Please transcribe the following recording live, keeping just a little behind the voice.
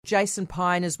Jason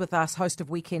Pine is with us, host of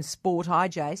Weekend Sport. Hi,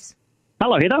 Jace.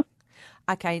 Hello, Heather.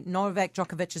 Okay, Novak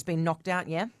Djokovic has been knocked out,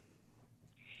 yeah?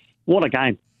 What a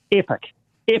game. Epic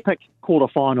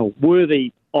quarterfinal.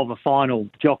 Worthy of a final.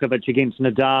 Djokovic against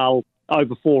Nadal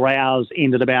over 4 hours,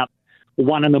 ended about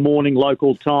 1 a.m.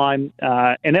 local time,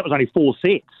 and that was only 4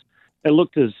 sets. It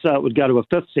looked as it would go to a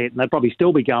fifth set, and they'd probably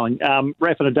still be going.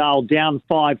 Rafa Nadal down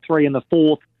 5-3 in the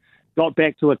fourth, got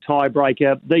back to a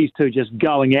tiebreaker. These two just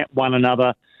going at one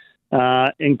another.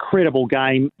 Incredible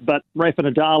game. But Rafa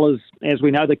Nadal is, as we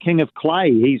know, the king of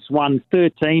clay. He's won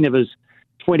 13 of his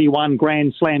 21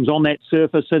 Grand Slams on that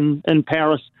surface in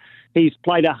Paris. He's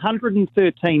played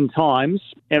 113 times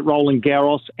at Roland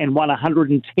Garros and won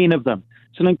 110 of them.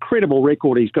 It's an incredible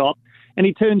record he's got. And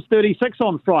he turns 36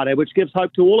 on Friday, which gives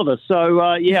hope to all of us. So,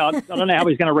 I don't know how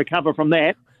he's going to recover from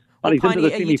that. But he's into the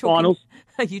semi-finals.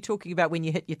 Are you talking about when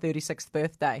you hit your 36th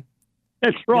birthday?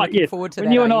 That's right, yes. Forward to when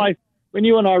that, you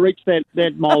and I reach that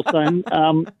milestone,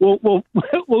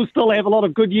 we'll still have a lot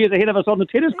of good years ahead of us on the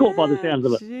tennis court by the sounds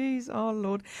of it. Jeez, oh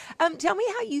Lord. Tell me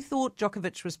how you thought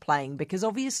Djokovic was playing, because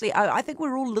obviously I think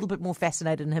we're all a little bit more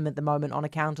fascinated in him at the moment on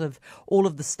account of all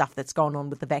of the stuff that's gone on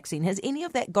with the vaccine. Has any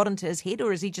of that got into his head,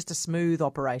 or is he just a smooth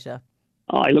operator?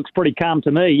 Oh, he looks pretty calm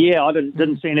to me. Yeah, I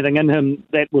didn't see anything in him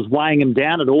that was weighing him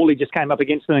down at all. He just came up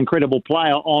against an incredible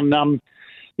player on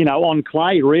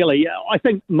clay, really. I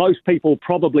think most people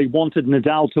probably wanted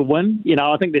Nadal to win.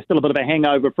 I think there's still a bit of a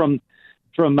hangover from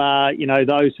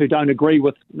those who don't agree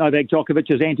with Novak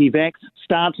Djokovic's anti-vax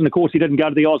stance. And, of course, he didn't go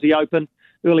to the Aussie Open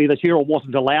earlier this year, or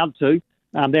wasn't allowed to.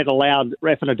 That allowed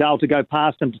Rafa Nadal to go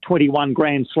past him to 21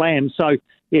 Grand Slams. So,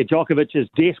 yeah, Djokovic is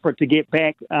desperate to get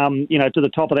back, to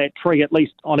the top of that tree, at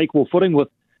least on equal footing with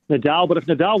Nadal. But if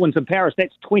Nadal wins in Paris,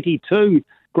 that's 22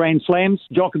 Grand Slams.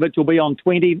 Djokovic will be on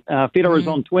 20. Federer's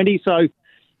on 20. So,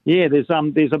 yeah, there's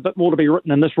a bit more to be written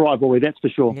in this rivalry, that's for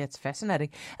sure. Yeah, it's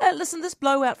fascinating. Listen, this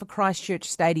blowout for Christchurch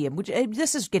Stadium, which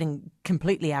this is getting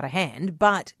completely out of hand,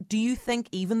 but do you think,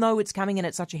 even though it's coming in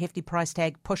at such a hefty price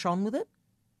tag, push on with it?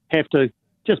 Have to.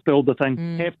 Just build the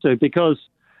thing. Have to, because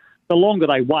the longer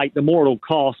they wait, the more it'll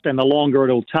cost and the longer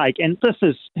it'll take. And this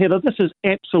is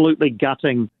absolutely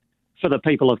gutting for the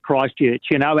people of Christchurch.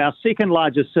 Our second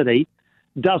largest city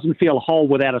doesn't feel whole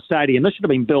without a stadium. This should have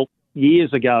been built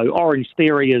years ago. Orange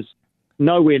Theory is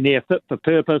nowhere near fit for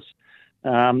purpose.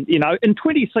 In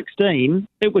 2016,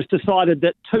 it was decided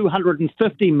that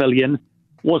 $250 million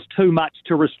was too much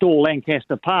to restore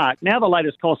Lancaster Park. Now the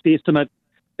latest cost estimate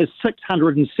is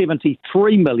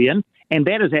 $673 million, and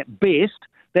that is at best.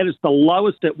 That is the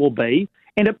lowest it will be.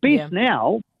 And at best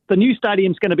now, the new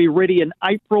stadium's going to be ready in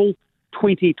April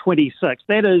 2026.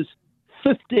 That is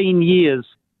 15 years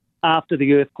after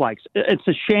the earthquakes. It's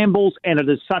a shambles, and it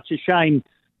is such a shame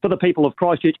for the people of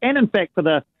Christchurch, and in fact for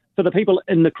the people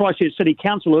in the Christchurch City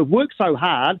Council who have worked so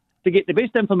hard to get the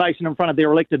best information in front of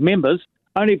their elected members,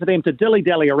 only for them to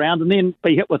dilly-dally around and then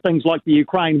be hit with things like the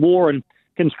Ukraine war and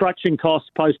construction costs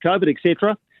post-COVID,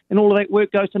 etc., and all of that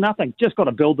work goes to nothing. Just got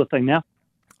to build the thing now.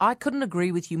 I couldn't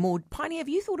agree with you more. Piney, have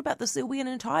you thought about this? There'll be an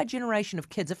entire generation of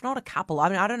kids, if not a couple. I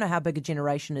mean, I don't know how big a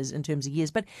generation is in terms of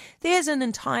years, but there's an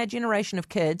entire generation of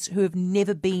kids who have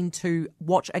never been to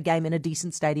watch a game in a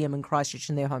decent stadium in Christchurch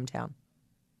in their hometown.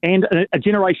 And a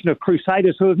generation of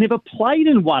Crusaders who have never played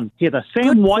in one, Heather.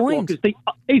 Sam Whitelock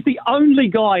is the only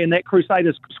guy in that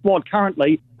Crusaders squad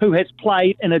currently who has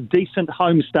played in a decent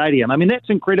home stadium. I mean,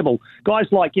 that's incredible. Guys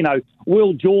like,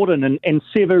 Will Jordan and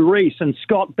Sevu Reece and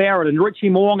Scott Barrett and Richie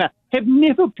Mo'unga have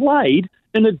never played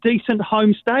in a decent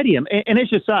home stadium. And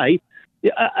as you say,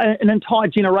 an entire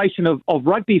generation of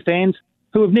rugby fans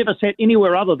who have never sat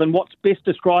anywhere other than what's best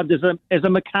described as a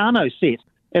Meccano set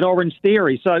at Orange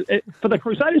Theory. So for the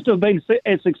Crusaders to have been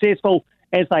as successful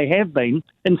as they have been,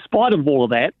 in spite of all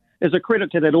of that, is a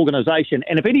credit to that organisation.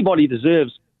 And if anybody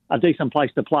deserves a decent place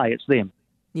to play, it's them.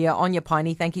 Yeah, on your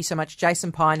Piney. Thank you so much.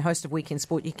 Jason Pine, host of Weekend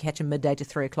Sport. You can catch him midday to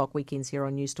 3 o'clock weekends here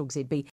on News Talk ZB.